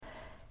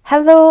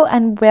Hello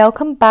and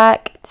welcome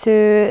back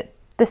to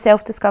the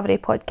Self-Discovery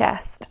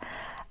Podcast.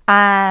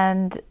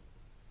 And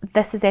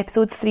this is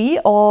episode 3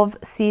 of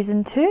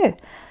season 2.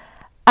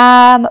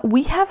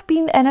 We have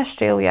been in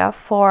Australia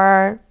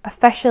for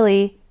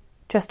officially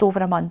just over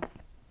a month,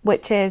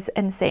 which is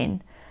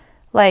insane.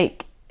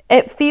 Like,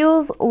 it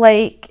feels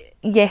like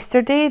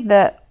yesterday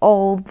that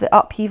all the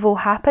upheaval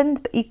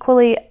happened, but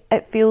equally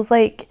it feels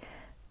like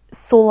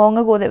so long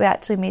ago that we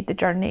actually made the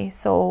journey.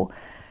 So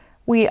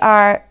we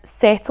are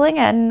settling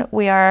in,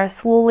 we are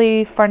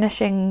slowly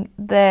furnishing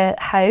the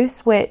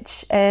house,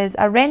 which is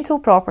a rental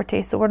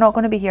property, so we're not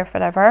going to be here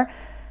forever.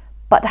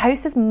 But the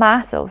house is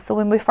massive, so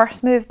when we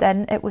first moved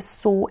in, it was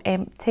so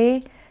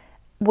empty,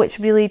 which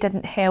really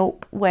didn't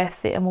help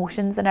with the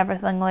emotions and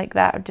everything like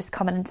that, or just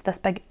coming into this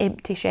big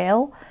empty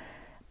shell.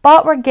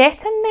 But we're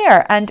getting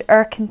there, and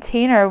our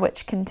container,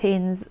 which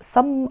contains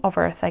some of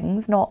our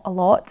things, not a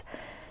lot,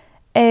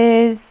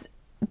 is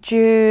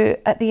due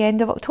at the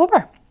end of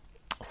October.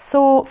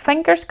 So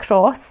fingers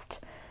crossed,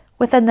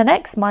 within the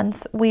next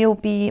month we'll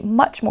be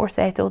much more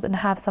settled and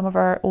have some of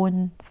our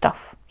own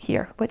stuff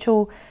here, which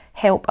will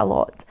help a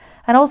lot.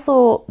 And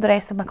also the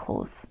rest of my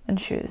clothes and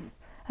shoes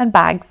and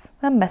bags,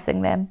 I'm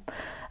missing them.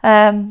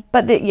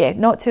 But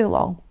not too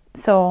long.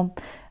 So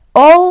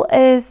all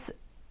is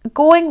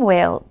going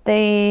well.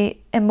 The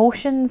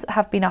emotions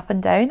have been up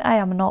and down, I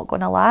am not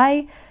going to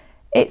lie.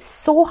 It's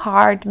so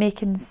hard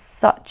making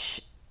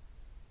such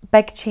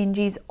big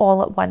changes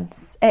all at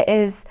once. It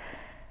is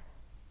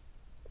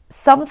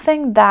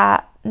something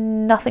that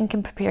nothing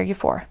can prepare you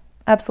for.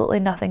 Absolutely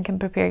nothing can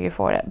prepare you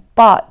for it.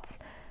 But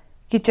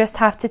you just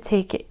have to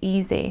take it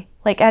easy.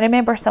 Like, I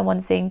remember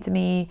someone saying to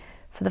me,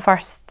 for the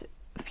first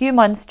few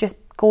months, just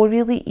go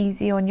really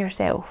easy on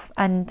yourself.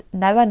 And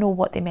now I know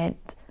what they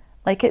meant.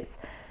 Like, it's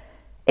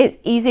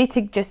easy to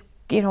just,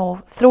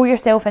 throw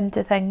yourself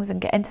into things and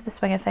get into the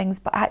swing of things.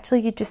 But actually,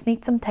 you just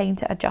need some time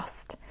to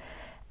adjust.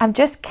 I'm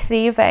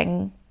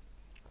craving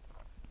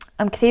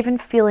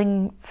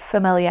feeling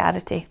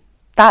familiarity.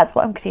 That's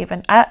what I'm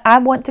craving. I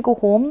want to go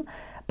home,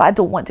 but I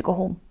don't want to go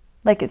home.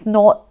 Like, it's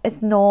not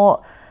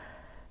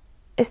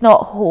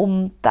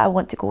home that I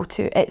want to go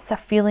to. It's a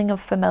feeling of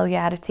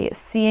familiarity. It's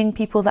seeing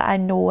people that I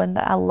know and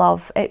that I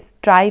love. It's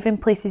driving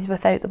places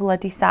without the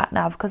bloody sat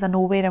nav because I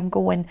know where I'm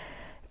going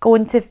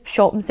to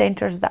shopping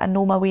centres that I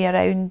know my way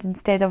around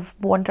instead of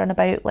wandering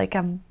about like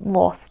I'm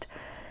lost.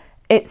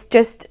 It's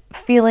just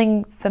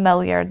feeling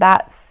familiar.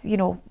 That's,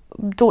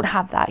 don't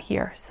have that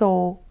here.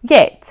 So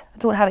yet, I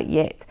don't have it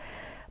yet.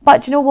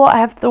 But you know what? I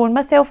have thrown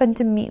myself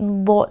into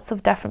meeting lots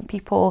of different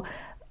people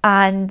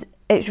and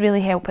it's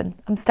really helping.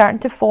 I'm starting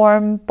to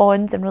form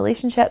bonds and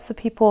relationships with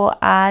people,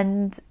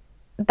 and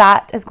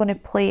that is going to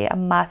play a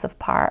massive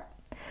part.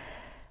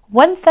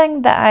 One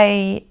thing that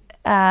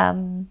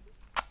I'm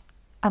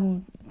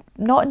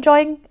not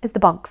enjoying is the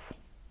bugs.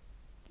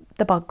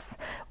 The bugs.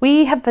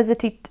 We have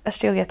visited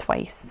Australia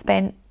twice,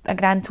 spent a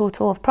grand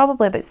total of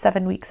probably about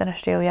 7 weeks in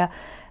Australia.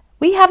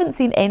 We haven't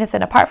seen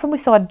anything, apart from we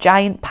saw a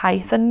giant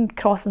python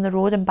crossing the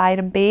road in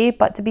Byron Bay,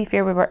 but to be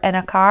fair, we were in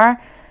a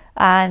car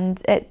and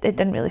it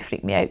didn't really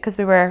freak me out because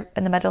we were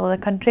in the middle of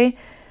the country.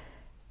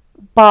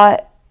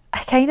 But I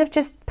kind of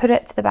just put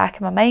it to the back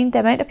of my mind, the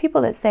amount of people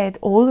that said,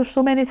 oh, there's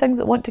so many things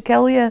that want to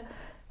kill you.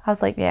 I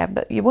was like, yeah,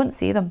 but you won't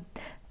see them.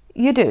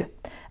 You do.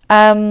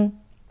 I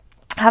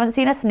haven't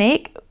seen a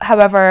snake.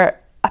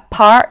 However, a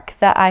park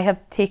that I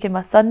have taken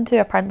my son to,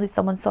 apparently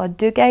someone saw a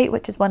dugite,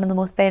 which is one of the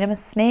most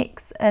venomous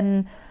snakes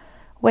in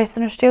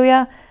Western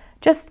Australia,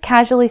 just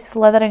casually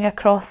slithering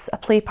across a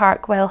play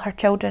park while her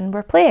children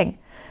were playing.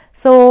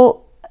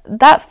 So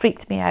that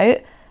freaked me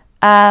out.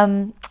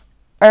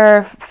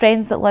 Our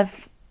friends that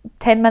live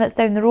 10 minutes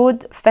down the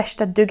road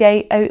fished a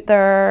dugite out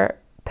their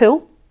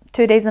pool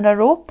 2 days in a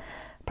row.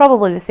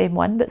 Probably the same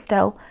one, but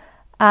still.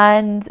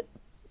 And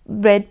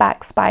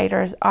redback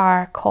spiders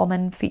are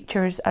common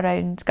features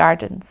around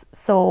gardens.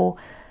 So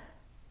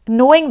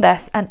knowing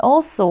this and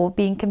also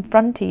being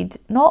confronted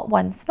not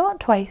once, not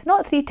twice,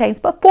 not 3 times,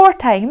 but 4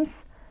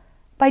 times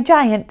by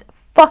giant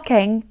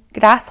fucking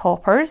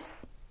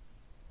grasshoppers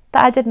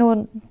that I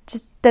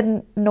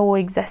didn't know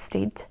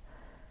existed.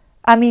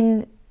 I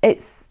mean,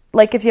 it's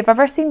like if you've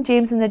ever seen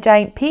James and the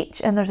Giant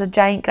Peach and there's a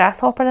giant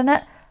grasshopper in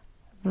it,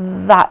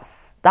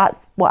 that's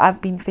what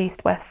I've been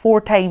faced with 4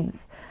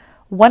 times.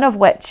 One of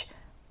which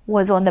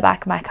was on the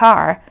back of my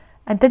car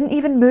and didn't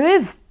even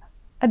move.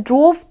 I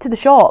drove to the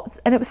shops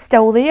and it was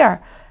still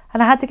there,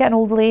 and I had to get an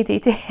old lady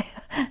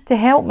to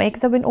help me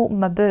because I wouldn't open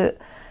my boot,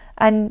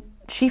 and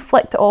she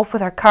flicked it off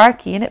with her car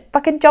key and it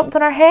fucking jumped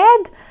on her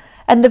head.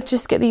 And they've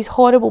just got these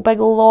horrible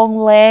big long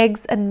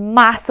legs and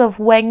massive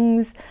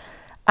wings,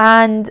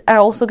 and I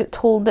also get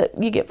told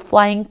that you get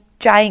flying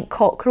giant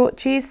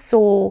cockroaches.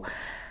 So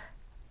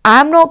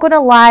I'm not going to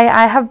lie,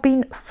 I have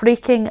been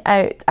freaking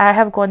out. I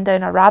have gone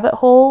down a rabbit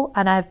hole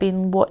and I've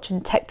been watching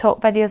TikTok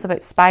videos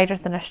about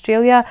spiders in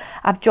Australia.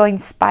 I've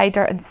joined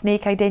spider and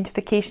snake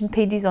identification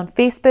pages on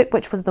Facebook,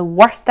 which was the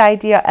worst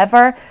idea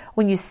ever.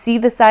 When you see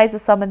the size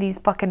of some of these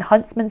fucking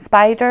huntsman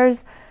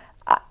spiders,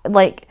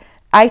 like,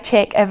 I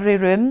check every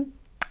room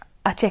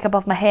a check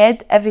above my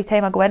head every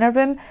time I go in a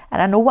room,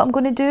 and I know what I'm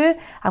going to do.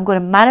 I'm going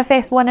to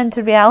manifest one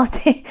into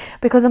reality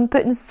because I'm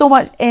putting so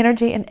much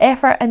energy and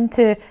effort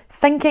into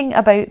thinking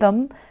about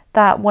them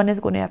that one is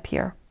going to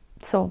appear.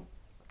 So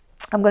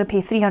I'm going to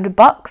pay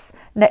 $300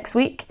 next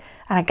week,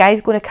 and a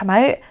guy's going to come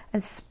out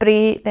and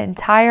spray the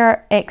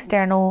entire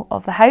external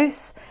of the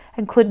house,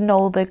 including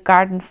all the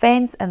garden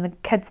fence and the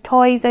kids'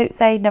 toys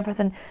outside and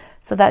everything.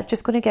 So that's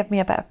just going to give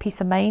me a bit of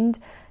peace of mind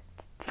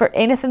for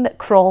anything that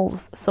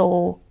crawls.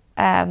 So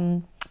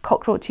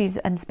cockroaches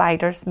and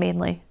spiders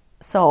mainly.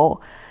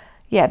 So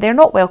yeah, they're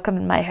not welcome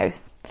in my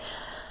house.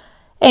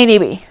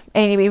 Anyway,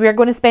 we're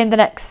going to spend the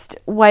next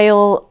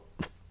while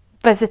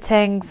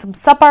visiting some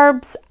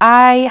suburbs.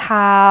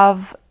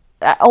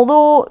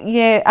 Although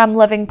I'm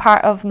living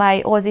part of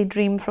my Aussie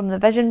dream from the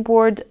vision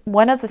board,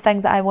 one of the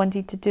things that I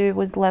wanted to do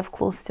was live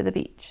close to the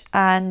beach.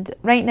 And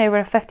right now we're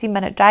a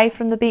 15-minute drive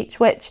from the beach,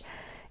 which,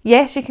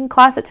 yes, you can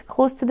class it to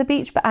close to the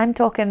beach, but I'm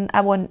talking,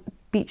 I want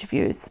beach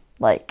views.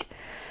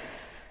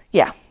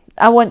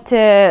 I want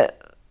to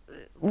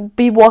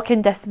be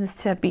walking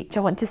distance to a beach. I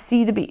want to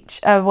see the beach.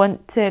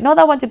 Not that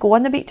I want to go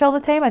on the beach all the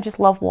time. I just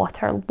love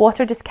water.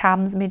 Water just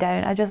calms me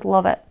down. I just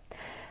love it.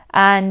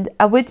 And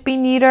I would be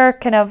nearer,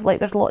 kind of like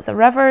there's lots of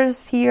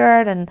rivers here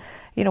and,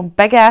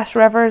 big ass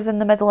rivers in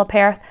the middle of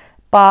Perth,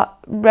 but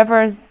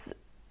rivers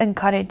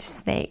encourage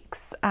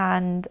snakes,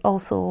 and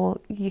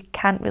also you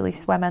can't really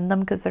swim in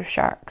them because there's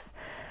sharks.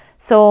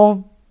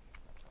 So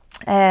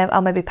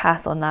I'll maybe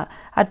pass on that.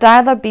 I'd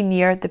rather be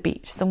near the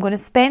beach. So I'm going to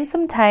spend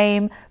some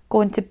time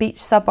going to beach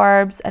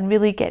suburbs and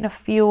really getting a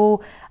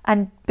feel,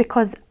 and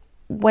because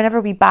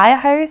whenever we buy a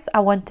house, I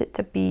want it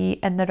to be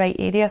in the right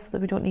area so that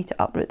we don't need to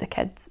uproot the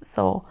kids.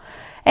 So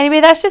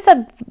anyway, that's just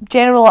a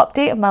general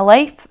update of my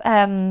life.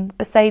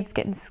 Besides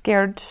getting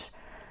scared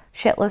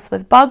shitless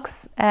with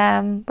bugs,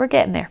 we're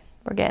getting there.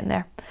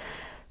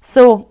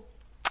 So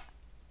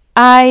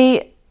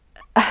I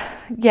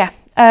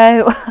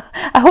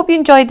hope you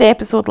enjoyed the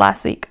episode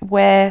last week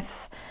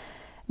with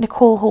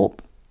Nicole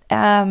Hope.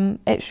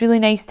 It's really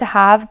nice to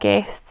have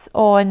guests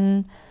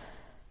on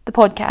the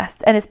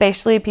podcast, and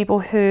especially people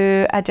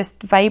who I just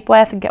vibe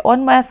with and get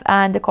on with,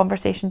 and the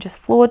conversation just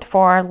flowed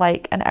for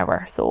like an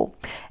hour. So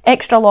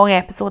extra long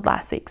episode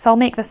last week, so I'll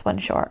make this one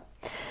short.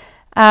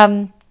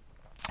 But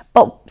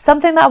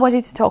something that I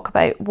wanted to talk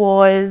about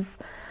was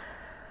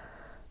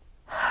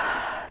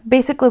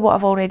basically what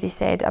I've already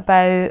said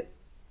about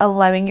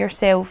allowing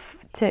yourself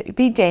to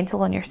be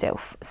gentle on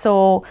yourself.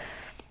 So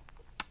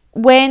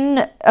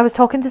when I was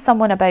talking to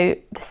someone about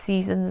the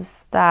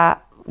seasons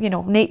that,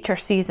 nature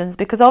seasons,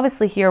 because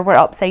obviously here we're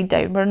upside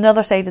down, we're on the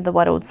other side of the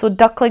world. So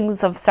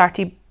ducklings have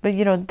started,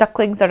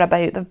 ducklings are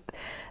about,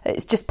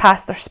 it's just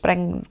past their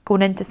spring,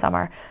 going into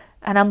summer.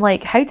 And I'm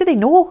like, how do they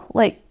know?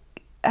 Like,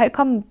 how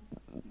come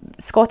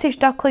Scottish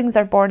ducklings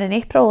are born in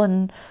April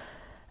and,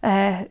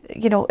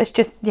 it's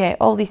just,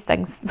 all these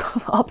things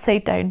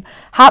upside down,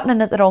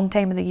 happening at the wrong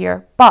time of the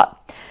year. But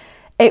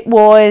it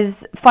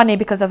was funny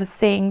because I was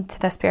saying to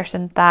this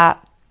person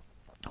that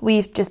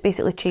we've just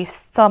basically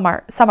chased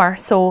summer.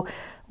 So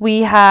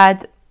we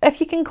had, if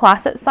you can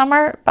class it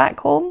summer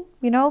back home,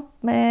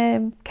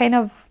 kind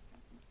of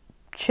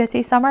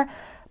shitty summer.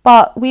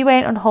 But we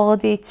went on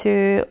holiday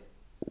to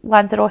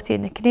Lanzarote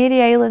in the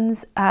Canary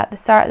Islands at the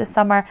start of the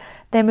summer.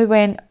 Then we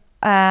went,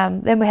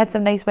 then we had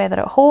some nice weather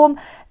at home.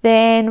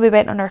 Then we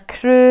went on our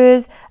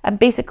cruise, and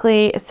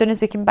basically as soon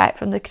as we came back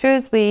from the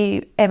cruise,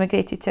 we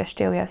emigrated to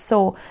Australia.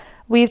 So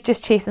we've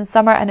just chasing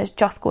summer, and it's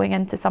just going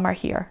into summer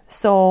here.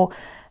 So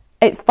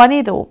it's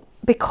funny though,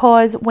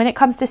 because when it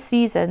comes to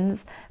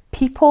seasons,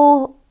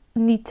 people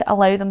need to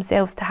allow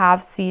themselves to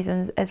have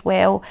seasons as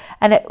well.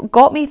 And it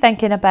got me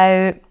thinking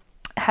about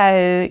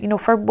how,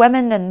 for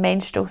women and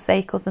menstrual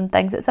cycles and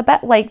things, it's a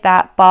bit like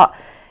that, but,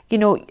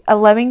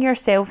 allowing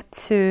yourself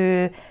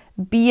to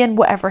be in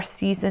whatever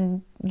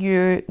season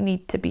you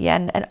need to be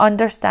in, and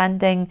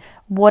understanding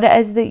what it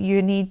is that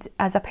you need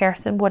as a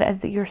person, what it is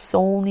that your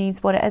soul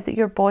needs, what it is that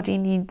your body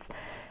needs,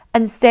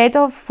 instead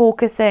of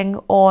focusing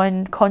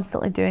on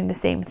constantly doing the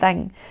same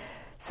thing.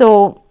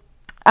 So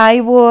I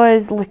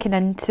was looking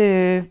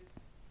into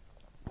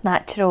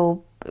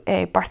natural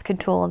birth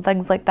control and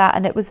things like that,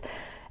 and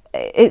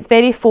it's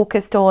very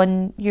focused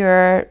on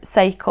your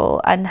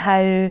cycle and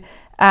how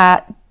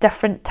at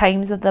different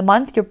times of the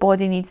month your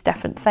body needs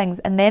different things.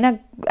 And then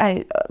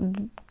I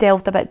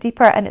delved a bit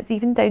deeper, and it's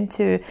even down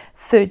to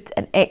food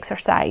and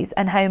exercise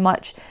and how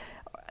much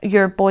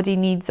your body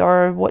needs,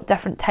 or what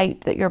different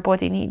type that your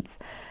body needs.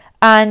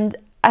 And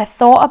I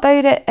thought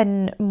about it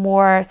in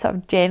more sort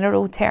of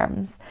general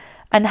terms,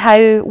 and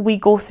how we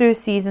go through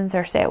seasons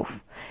ourselves.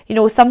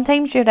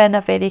 Sometimes you're in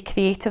a very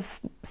creative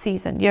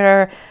season.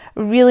 You're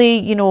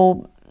really,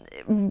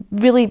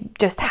 really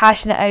just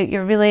hashing it out.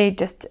 You're really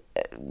just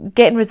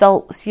getting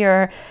results.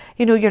 You're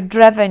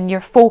driven, you're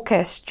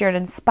focused, you're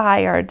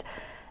inspired.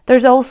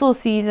 There's also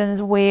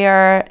seasons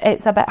where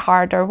it's a bit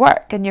harder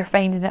work and you're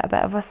finding it a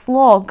bit of a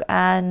slog,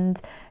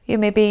 and you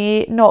may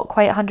be not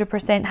quite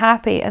 100%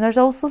 happy. And there's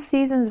also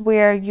seasons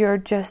where you're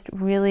just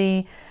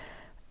really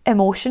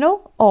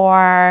emotional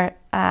or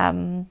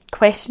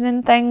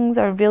questioning things,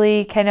 or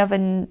really kind of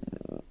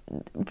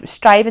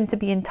striving to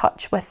be in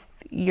touch with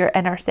your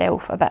inner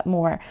self a bit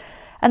more.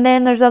 And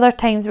then there's other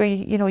times where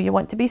you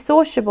want to be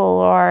sociable,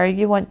 or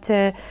you want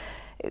to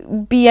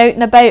be out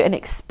and about and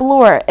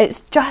explore.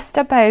 It's just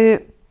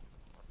about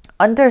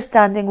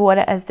understanding what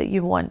it is that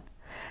you want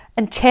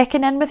and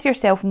checking in with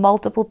yourself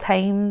multiple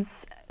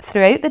times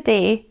throughout the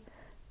day.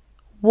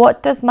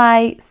 What does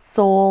my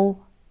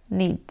soul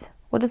need?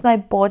 What does my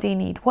body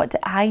need? What do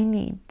I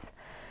need?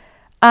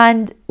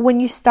 And when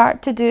you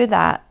start to do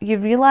that, you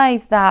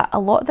realise that a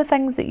lot of the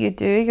things that you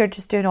do, you're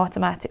just doing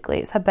automatically.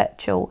 It's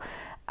habitual.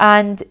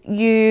 And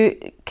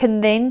you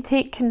can then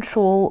take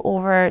control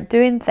over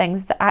doing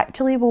things that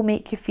actually will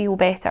make you feel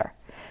better.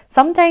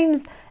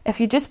 Sometimes if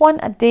you just want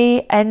a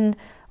day in,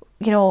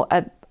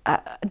 a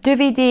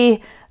duvet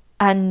day,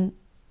 and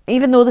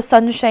even though the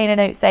sun's shining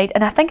outside,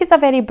 and I think it's a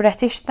very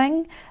British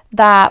thing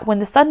that when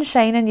the sun's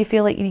shining, you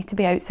feel like you need to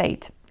be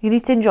outside. You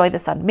need to enjoy the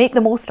sun, make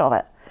the most of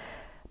it.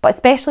 But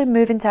especially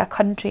moving to a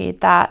country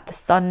that the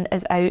sun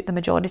is out the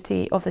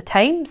majority of the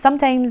time.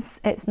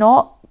 Sometimes it's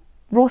not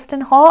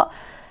roasting hot.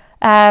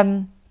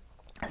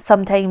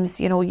 Sometimes,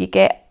 you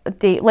get a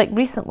day, like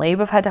recently,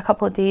 we've had a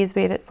couple of days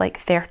where it's like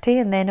 30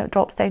 and then it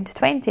drops down to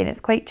 20 and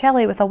it's quite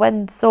chilly with a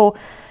wind. So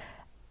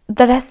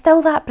there is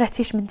still that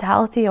British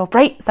mentality of,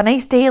 right, it's a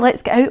nice day,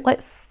 let's get out,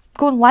 let's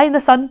go and lie in the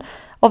sun.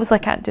 Obviously I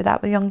can't do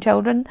that with young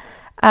children.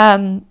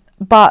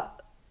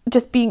 But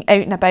just being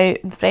out and about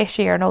and fresh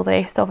air and all the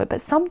rest of it.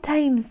 But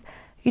sometimes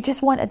you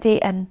just want a day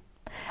in.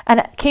 And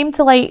it came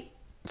to light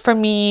for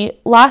me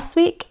last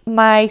week.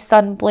 My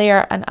son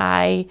Blair and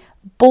I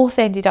both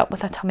ended up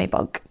with a tummy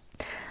bug.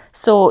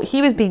 So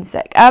he was being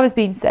sick, I was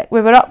being sick.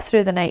 We were up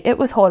through the night. It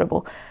was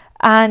horrible.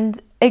 And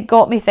it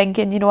got me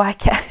thinking,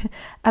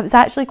 I was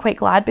actually quite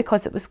glad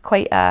because it was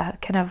quite a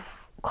kind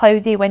of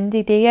cloudy,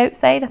 windy day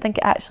outside. I think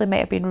it actually might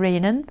have been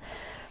raining.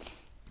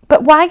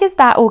 But why is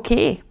that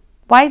okay?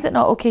 Why is it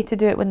not okay to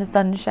do it when the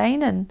sun's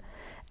shining?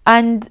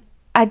 And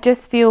I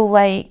just feel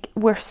like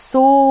we're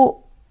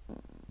so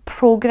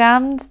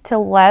programmed to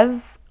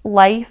live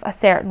life a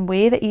certain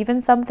way that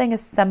even something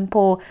as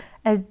simple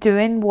as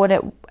doing what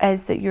it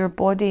is that your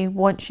body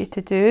wants you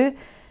to do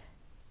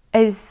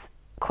is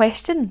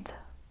questioned.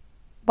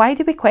 Why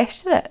do we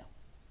question it?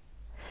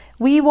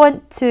 We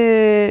want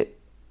to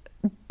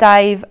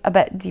dive a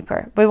bit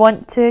deeper. We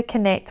want to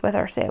connect with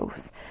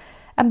ourselves.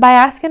 And by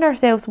asking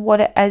ourselves what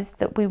it is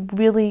that we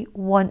really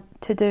want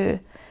to do,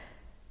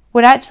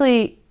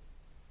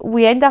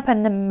 we end up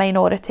in the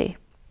minority.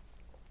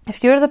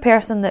 If you're the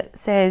person that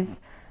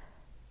says,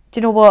 do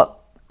you know what,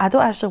 I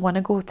don't actually want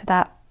to go to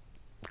that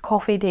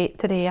coffee date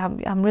today,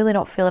 I'm really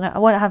not feeling it, I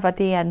want to have a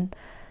day in,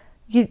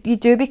 you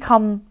do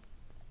become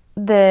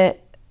the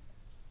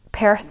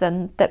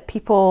person that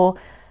people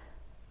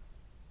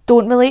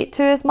don't relate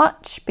to as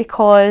much,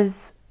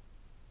 because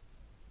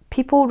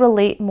people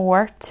relate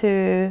more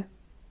to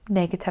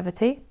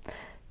negativity,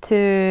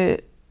 to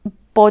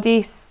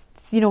body,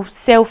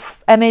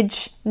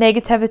 self-image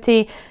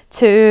negativity,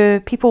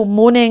 to people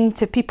moaning,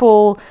 to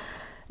people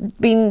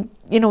being,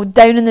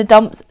 down in the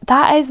dumps.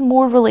 That is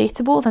more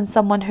relatable than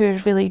someone who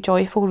is really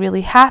joyful,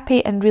 really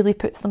happy, and really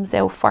puts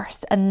themselves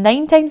first. And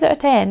 9 times out of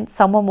 10,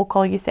 someone will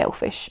call you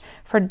selfish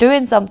for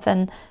doing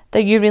something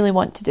that you really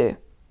want to do.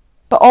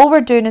 But all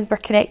we're doing is we're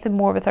connecting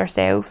more with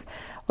ourselves.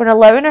 We're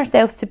allowing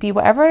ourselves to be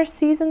whatever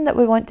season that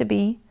we want to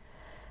be.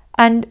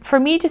 And for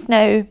me just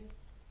now,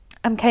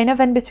 I'm kind of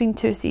in between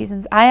 2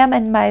 seasons. I am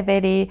in my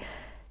very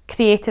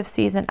creative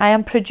season. I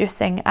am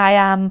producing. I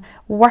am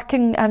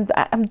working.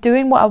 I'm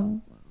doing what I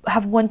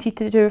have wanted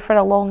to do for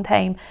a long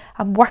time.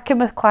 I'm working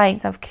with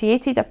clients. I've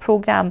created a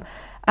program.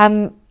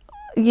 I'm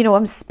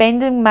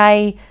spending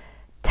my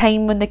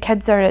time when the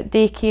kids are at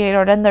daycare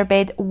or in their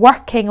bed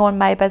working on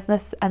my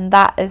business, and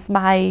that is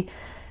my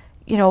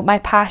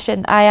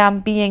passion. I am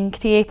being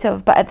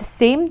creative, but at the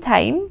same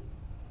time,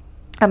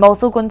 I'm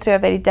also going through a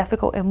very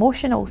difficult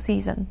emotional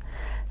season.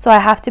 So I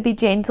have to be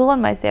gentle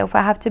on myself.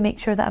 I have to make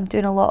sure that I'm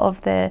doing a lot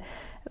of the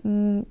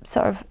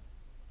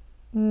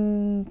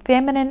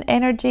feminine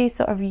energy,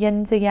 sort of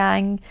yin to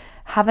yang,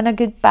 having a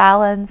good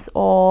balance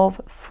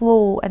of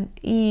flow and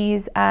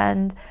ease,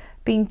 and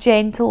being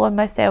gentle on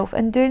myself,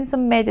 and doing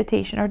some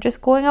meditation, or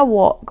just going a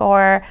walk,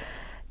 or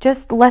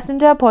just listen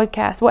to a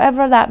podcast,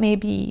 whatever that may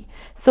be.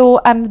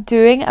 So I'm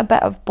doing a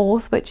bit of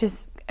both, which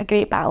is a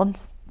great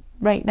balance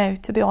right now,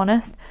 to be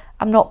honest.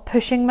 I'm not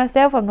pushing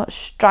myself. I'm not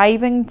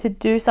striving to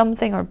do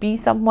something or be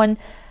someone.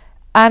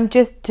 I'm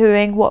just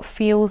doing what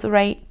feels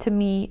right to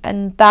me.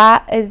 And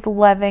that is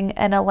living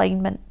in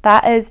alignment.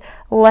 That is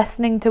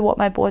listening to what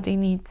my body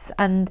needs.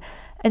 And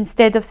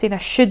instead of saying I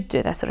should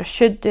do this or I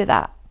should do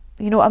that,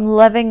 I'm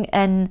living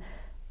in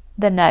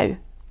the now.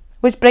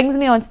 Which brings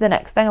me on to the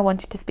next thing I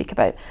wanted to speak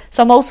about.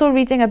 So I'm also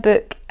reading a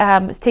book.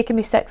 It's taken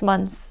me 6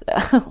 months.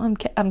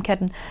 I'm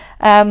kidding.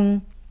 I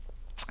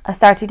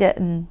started it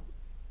in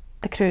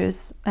the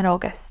cruise in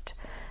August,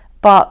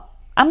 but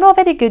I'm not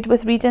very good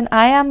with reading.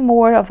 I am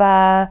more of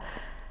a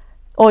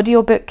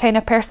audiobook kind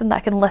of person that I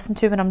can listen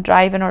to when I'm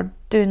driving or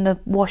doing the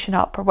washing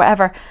up or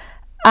whatever.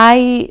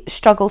 I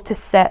struggle to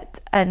sit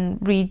and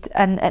read,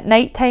 and at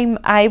night time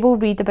I will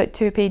read about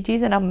 2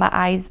 pages and my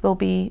eyes will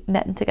be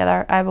knitting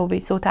together. I will be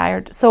so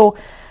tired. So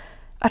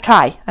I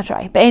try.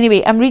 But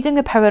anyway, I'm reading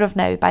The Power of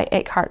Now by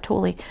Eckhart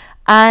Tolle,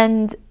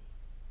 and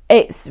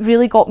it's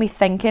really got me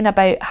thinking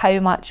about how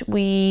much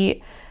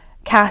we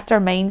cast our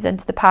minds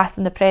into the past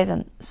and the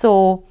present.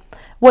 So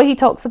what he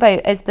talks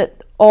about is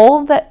that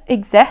all that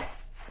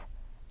exists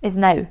is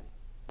now.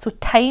 So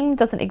time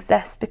doesn't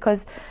exist,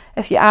 because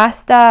if you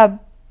asked a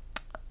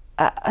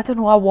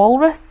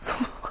walrus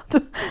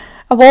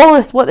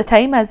what the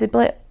time is, they'd be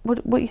like, what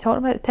are you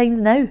talking about? The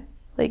time's now.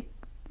 Like,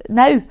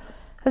 now.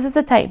 This is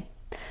the time.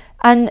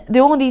 And the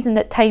only reason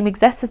that time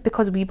exists is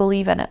because we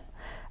believe in it.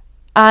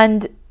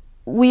 And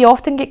we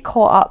often get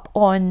caught up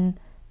on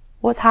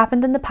what's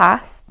happened in the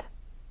past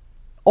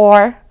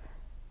or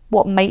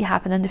what might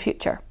happen in the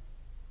future.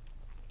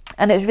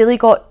 And it's really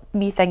got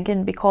me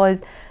thinking,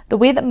 because the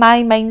way that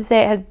my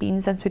mindset has been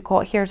since we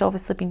got here has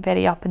obviously been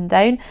very up and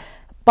down.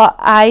 But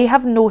I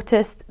have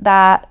noticed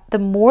that the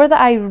more that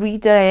I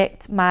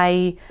redirect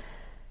my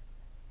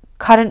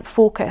current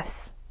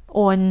focus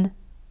on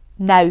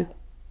now,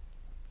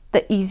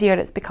 the easier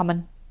it's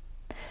becoming.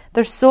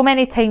 There's so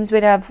many times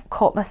where I've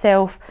caught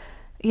myself,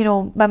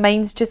 my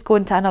mind's just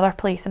going to another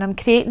place, and I'm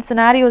creating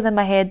scenarios in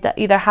my head that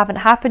either haven't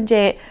happened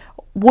yet,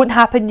 won't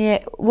happen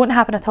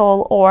at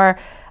all, or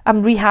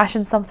I'm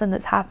rehashing something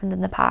that's happened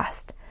in the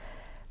past.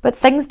 But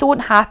things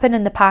don't happen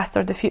in the past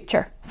or the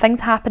future.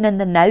 Things happen in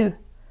the now.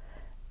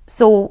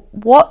 So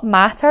what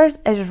matters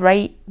is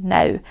right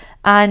now,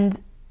 and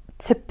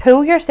to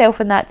pull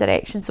yourself in that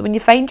direction. So when you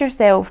find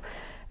yourself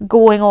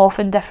going off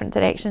in different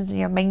directions in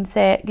your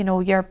mindset,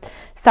 you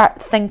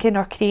start thinking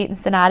or creating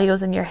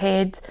scenarios in your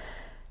head,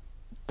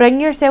 bring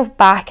yourself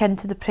back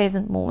into the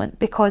present moment,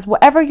 because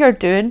whatever you're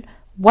doing,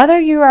 whether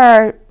you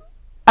are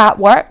at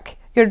work,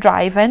 you're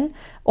driving,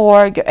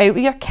 or you're out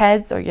with your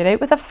kids, or you're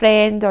out with a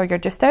friend, or you're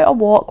just out a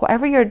walk,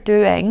 whatever you're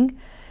doing,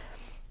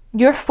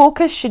 your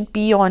focus should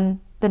be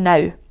on the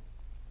now.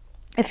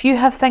 If you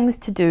have things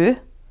to do,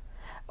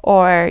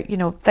 or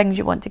things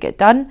you want to get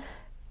done,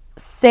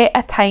 set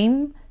a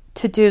time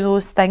to do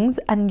those things,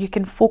 and you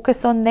can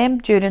focus on them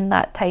during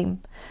that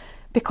time.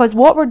 Because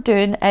what we're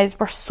doing is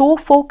we're so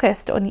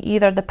focused on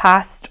either the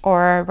past,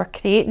 or we're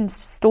creating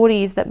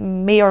stories that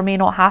may or may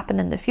not happen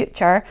in the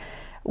future,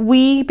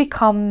 we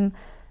become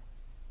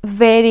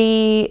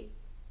very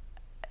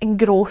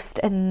engrossed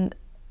in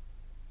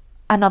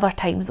another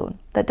time zone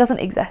that doesn't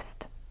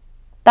exist.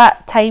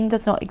 That time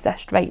does not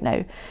exist right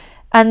now.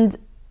 And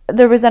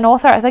there was an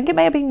author, I think it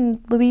might have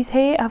been Louise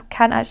Hay, I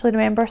can't actually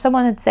remember,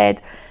 someone had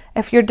said,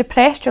 if you're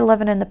depressed, you're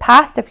living in the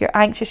past. If you're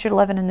anxious, you're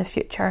living in the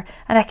future.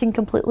 And I can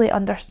completely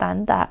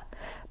understand that,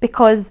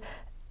 because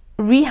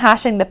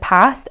rehashing the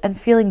past and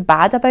feeling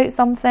bad about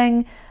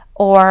something,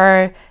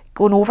 or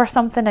going over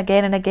something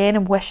again and again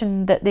and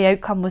wishing that the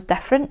outcome was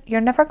different,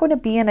 you're never going to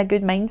be in a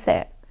good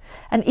mindset.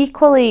 And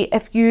equally,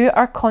 if you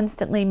are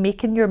constantly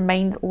making your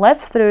mind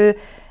live through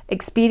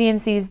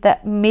experiences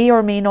that may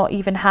or may not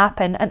even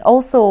happen, and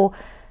also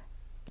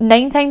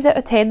 9 times out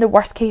of 10, the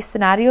worst case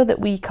scenario that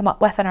we come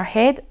up with in our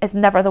head is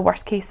never the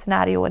worst case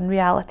scenario in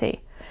reality.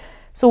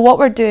 So what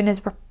we're doing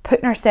is we're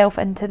putting ourselves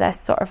into this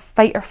sort of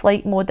fight or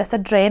flight mode, this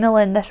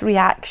adrenaline, this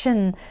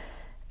reaction,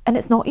 and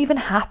it's not even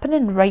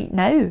happening right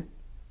now.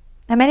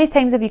 How many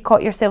times have you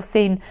caught yourself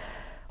saying,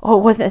 oh,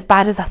 it wasn't as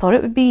bad as I thought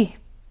it would be?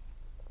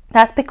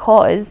 That's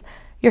because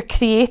you're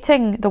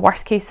creating the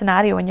worst case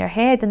scenario in your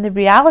head, and the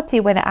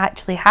reality when it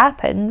actually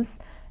happens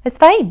is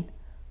fine.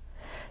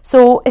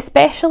 So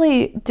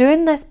especially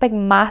doing this big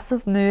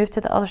massive move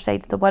to the other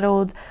side of the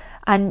world,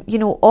 and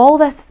all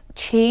this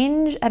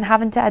change and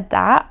having to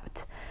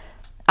adapt,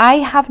 I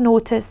have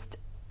noticed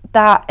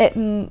that it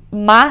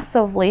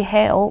massively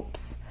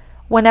helps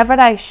whenever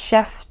I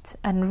shift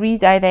and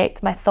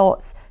redirect my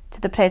thoughts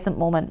to the present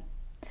moment.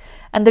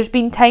 And there's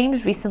been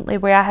times recently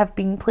where I have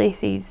been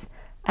places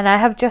and I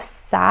have just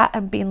sat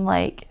and been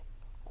like,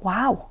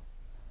 wow,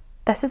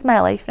 this is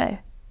my life now.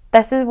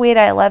 This is where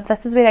I live.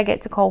 This is where I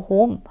get to call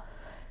home.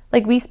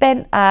 Like, we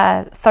spent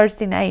a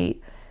Thursday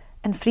night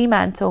in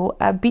Fremantle,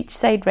 a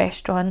beachside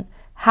restaurant,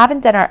 having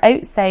dinner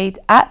outside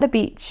at the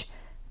beach,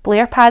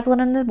 Blair paddling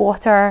in the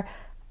water,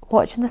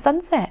 watching the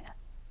sunset.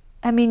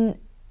 I mean,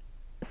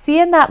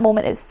 seeing that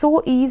moment, it's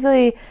so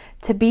easy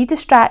to be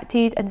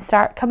distracted and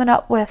start coming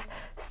up with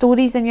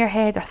stories in your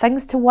head or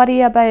things to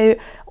worry about,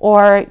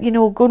 or,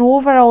 going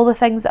over all the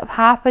things that have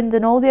happened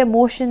and all the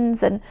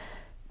emotions, and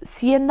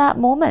seeing that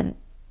moment,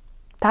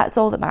 that's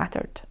all that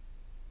mattered.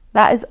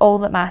 That is all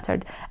that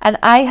mattered. And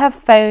I have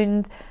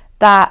found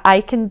that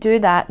I can do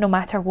that no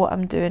matter what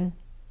I'm doing.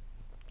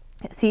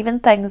 It's even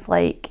things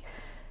like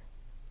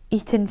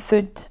eating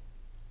food.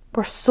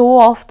 Where so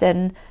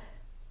often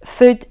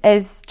food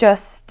is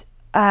just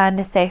a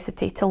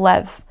necessity to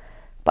live.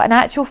 But in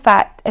actual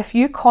fact, if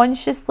you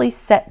consciously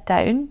sit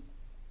down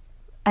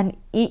and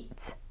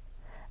eat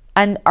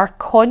and are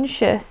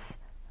conscious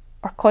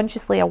or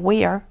consciously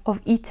aware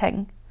of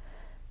eating,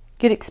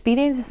 your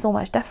experience is so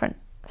much different,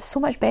 so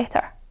much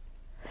better.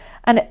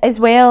 And as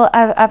well,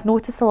 I've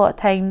noticed a lot of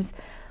times,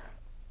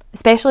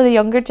 especially the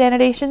younger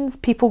generations,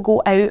 people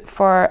go out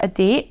for a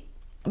date.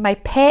 My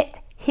pet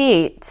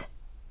hate,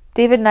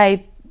 David and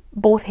I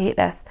both hate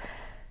this,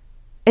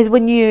 is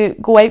when you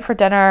go out for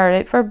dinner or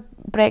out for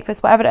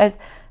breakfast, whatever it is,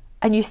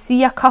 and you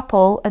see a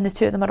couple and the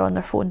two of them are on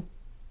their phone.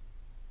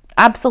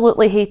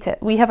 Absolutely hate it.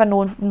 We have a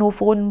no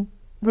phone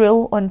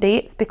rule on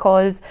dates,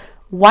 because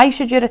why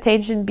should your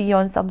attention be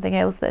on something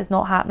else that is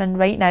not happening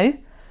right now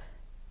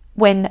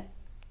when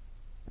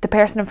the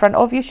person in front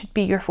of you should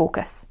be your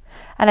focus?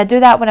 And I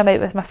do that when I'm out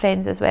with my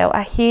friends as well.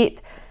 I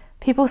hate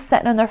people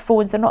sitting on their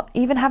phones. They're not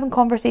even having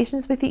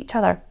conversations with each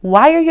other.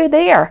 Why are you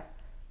there?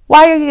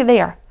 Why are you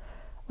there?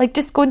 Like,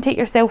 just go and take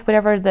yourself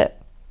wherever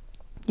that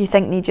you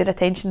think needs your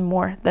attention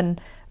more than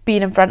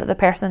being in front of the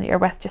person that you're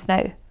with just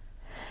now.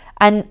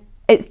 And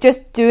it's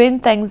just doing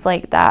things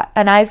like that.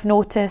 And I've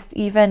noticed,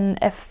 even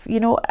if,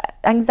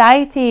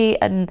 anxiety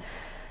and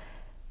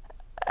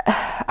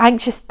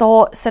anxious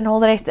thoughts and all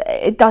the rest,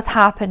 it does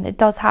happen.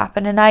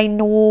 And I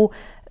know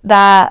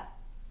that,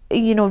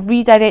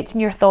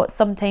 redirecting your thoughts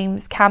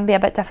sometimes can be a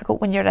bit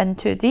difficult when you're in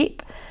too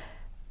deep.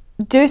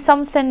 Do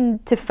something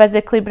to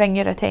physically bring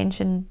your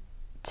attention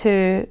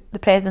to the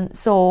present.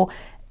 So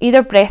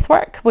either breath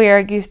work, where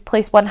you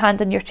place one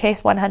hand on your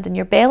chest, one hand on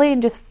your belly,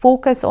 and just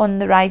focus on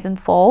the rise and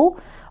fall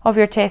of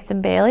your chest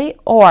and belly.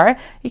 Or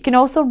you can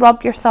also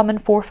rub your thumb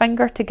and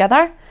forefinger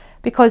together,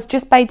 because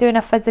just by doing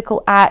a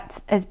physical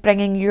act is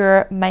bringing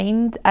your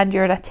mind and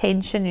your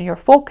attention and your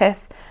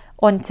focus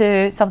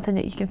onto something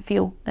that you can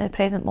feel in the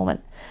present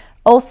moment.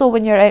 Also,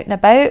 when you're out and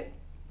about,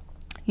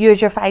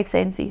 use your 5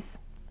 senses.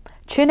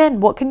 Tune in.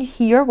 What can you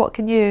hear? What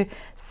can you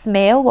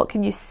smell? What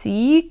can you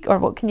see? Or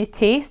what can you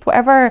taste?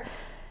 Whatever.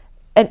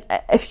 And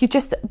if you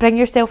just bring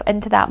yourself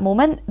into that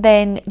moment,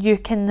 then you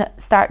can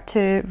start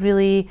to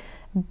really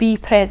be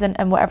present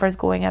in whatever's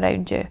going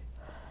around you.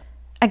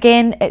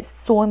 Again, it's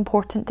so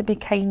important to be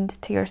kind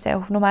to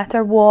yourself, no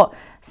matter what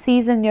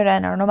season you're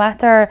in, or no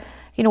matter,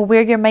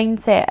 where your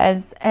mindset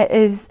is. It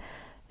is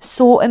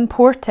so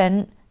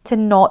important to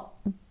not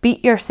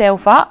beat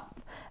yourself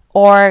up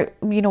or,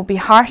 be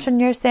harsh on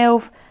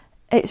yourself.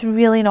 It's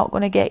really not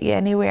going to get you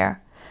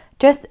anywhere.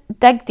 Just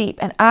dig deep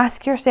and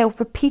ask yourself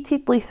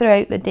repeatedly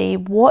throughout the day,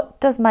 what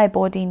does my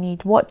body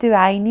need? What do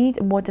I need?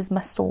 And what does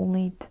my soul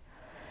need?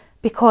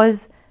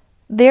 Because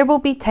there will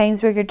be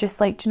times where you're just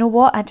like, do you know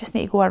what? I just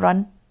need to go a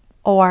run.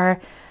 Or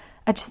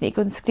I just need to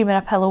go and scream in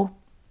a pillow.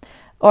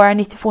 Or I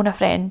need to phone a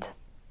friend.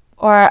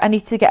 Or I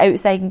need to get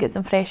outside and get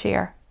some fresh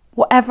air.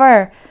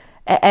 Whatever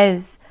it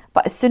is.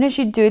 But as soon as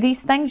you do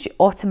these things, you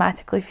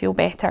automatically feel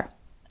better.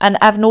 And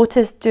I've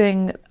noticed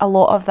doing a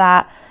lot of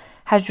that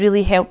has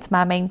really helped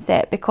my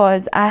mindset,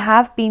 because I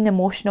have been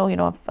emotional.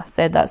 I've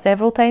said that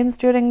several times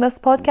during this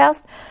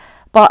podcast,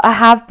 but I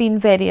have been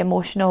very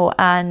emotional,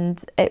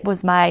 and it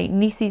was my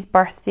niece's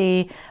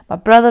birthday, my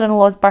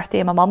brother-in-law's birthday,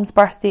 and my mum's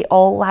birthday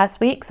all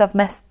last week. So I've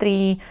missed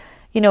 3,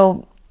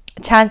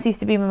 chances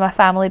to be with my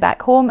family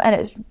back home,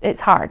 and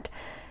it's hard.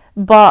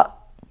 But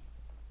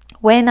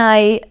when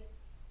I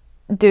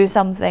do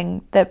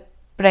something that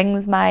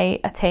brings my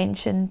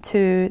attention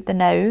to the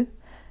now,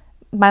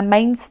 my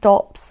mind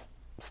stops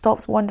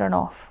wandering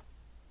off.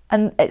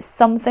 And it's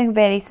something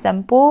very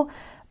simple,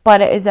 but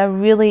it is a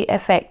really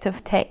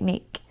effective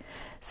technique.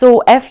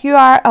 So if you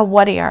are a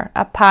worrier,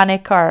 a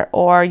panicker,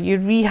 or you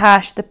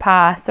rehash the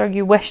past, or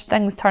you wish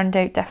things turned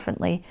out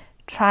differently,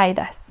 try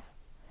this.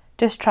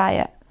 Just try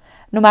it,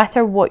 no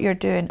matter what you're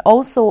doing.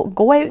 Also,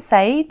 go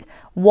outside,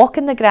 walk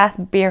in the grass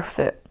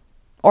barefoot,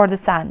 or the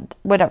sand,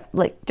 whatever.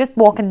 Just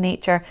walk in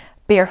nature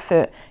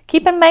barefoot.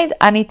 Keep in mind,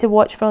 I need to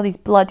watch for all these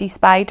bloody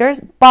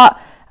spiders,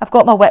 but I've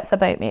got my wits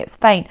about me. It's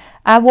fine.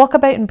 I walk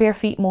about in bare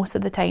feet most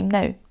of the time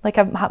now.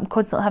 I'm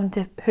constantly having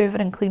to hoover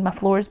and clean my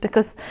floors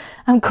because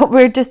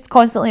we're just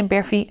constantly in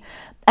bare feet.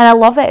 And I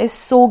love it. It's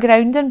so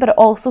grounding, but it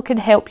also can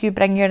help you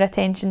bring your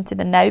attention to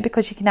the now,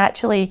 because you can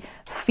actually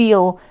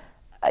feel,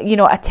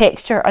 a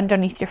texture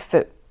underneath your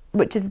foot,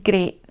 which is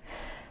great.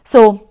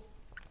 So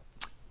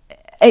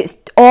it's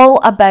all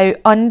about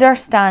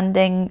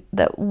understanding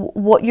that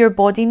what your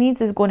body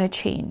needs is going to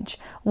change.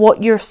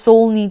 What your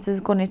soul needs is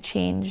going to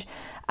change.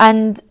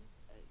 And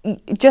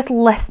just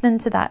listening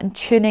to that and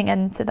tuning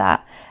into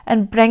that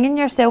and bringing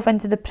yourself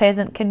into the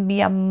present can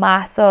be a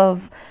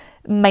massive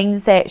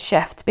mindset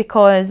shift,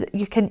 because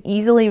you can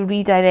easily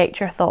redirect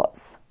your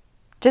thoughts.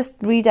 Just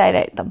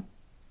redirect them.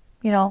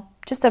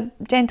 Just a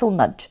gentle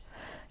nudge.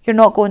 You're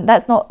not going,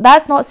 that's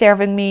not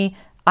serving me.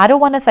 I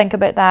don't want to think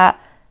about that.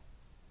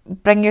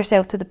 Bring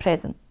yourself to the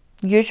present.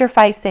 Use your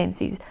 5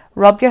 senses.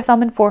 Rub your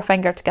thumb and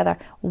forefinger together.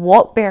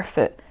 Walk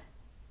barefoot.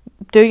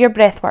 Do your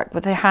breath work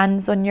with your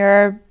hands on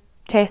your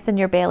chest and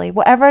your belly.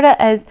 Whatever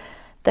it is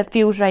that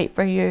feels right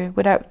for you,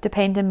 without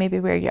depending maybe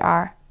where you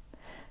are.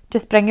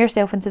 Just bring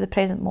yourself into the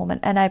present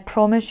moment. And I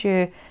promise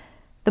you,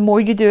 the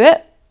more you do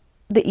it,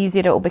 the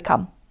easier it will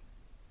become.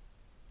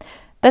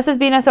 This has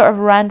been a sort of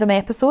random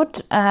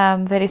episode.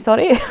 Very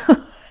sorry.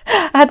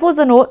 I had loads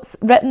of notes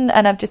written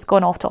and I've just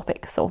gone off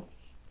topic. So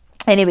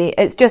Anyway,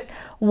 it's just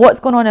what's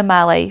going on in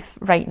my life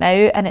right now,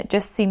 and it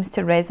just seems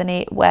to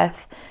resonate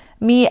with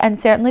me and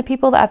certainly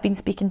people that I've been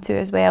speaking to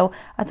as well.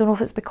 I don't know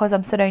if it's because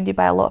I'm surrounded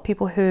by a lot of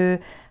people who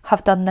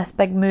have done this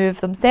big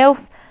move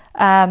themselves.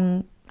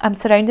 I'm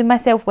surrounding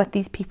myself with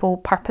these people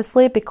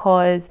purposely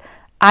because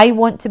I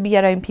want to be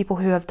around people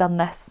who have done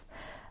this.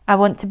 I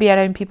want to be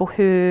around people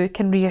who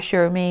can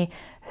reassure me,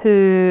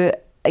 who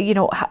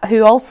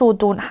also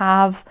don't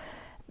have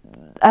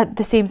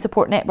the same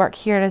support network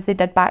here as they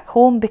did back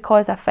home,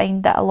 because I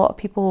find that a lot of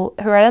people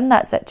who are in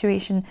that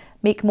situation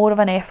make more of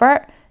an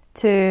effort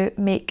to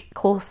make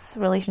close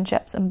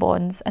relationships and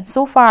bonds. And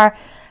so far,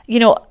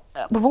 we've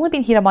only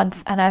been here a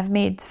month and I've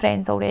made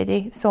friends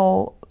already,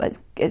 so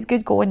it's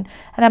good going,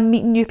 and I'm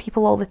meeting new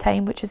people all the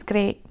time, which is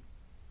great.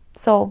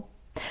 So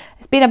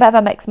it's been a bit of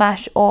a mix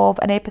mash of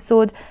an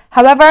episode.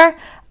 However,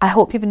 I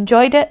hope you've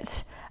enjoyed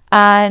it.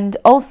 And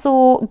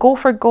also, Go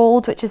for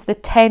Gold, which is the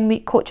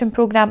 10-week coaching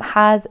program,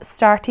 has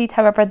started.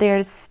 However,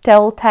 there's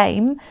still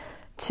time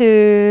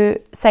to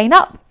sign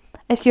up.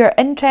 If you're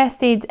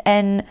interested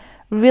in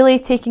really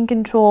taking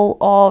control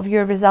of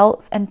your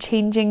results and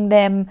changing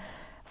them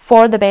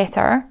for the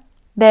better,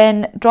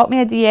 then drop me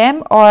a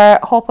DM or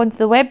hop onto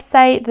the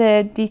website.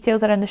 The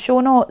details are in the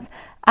show notes,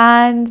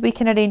 and we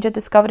can arrange a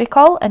discovery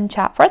call and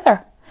chat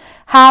further.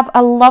 Have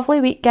a lovely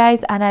week,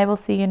 guys, and I will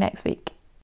see you next week.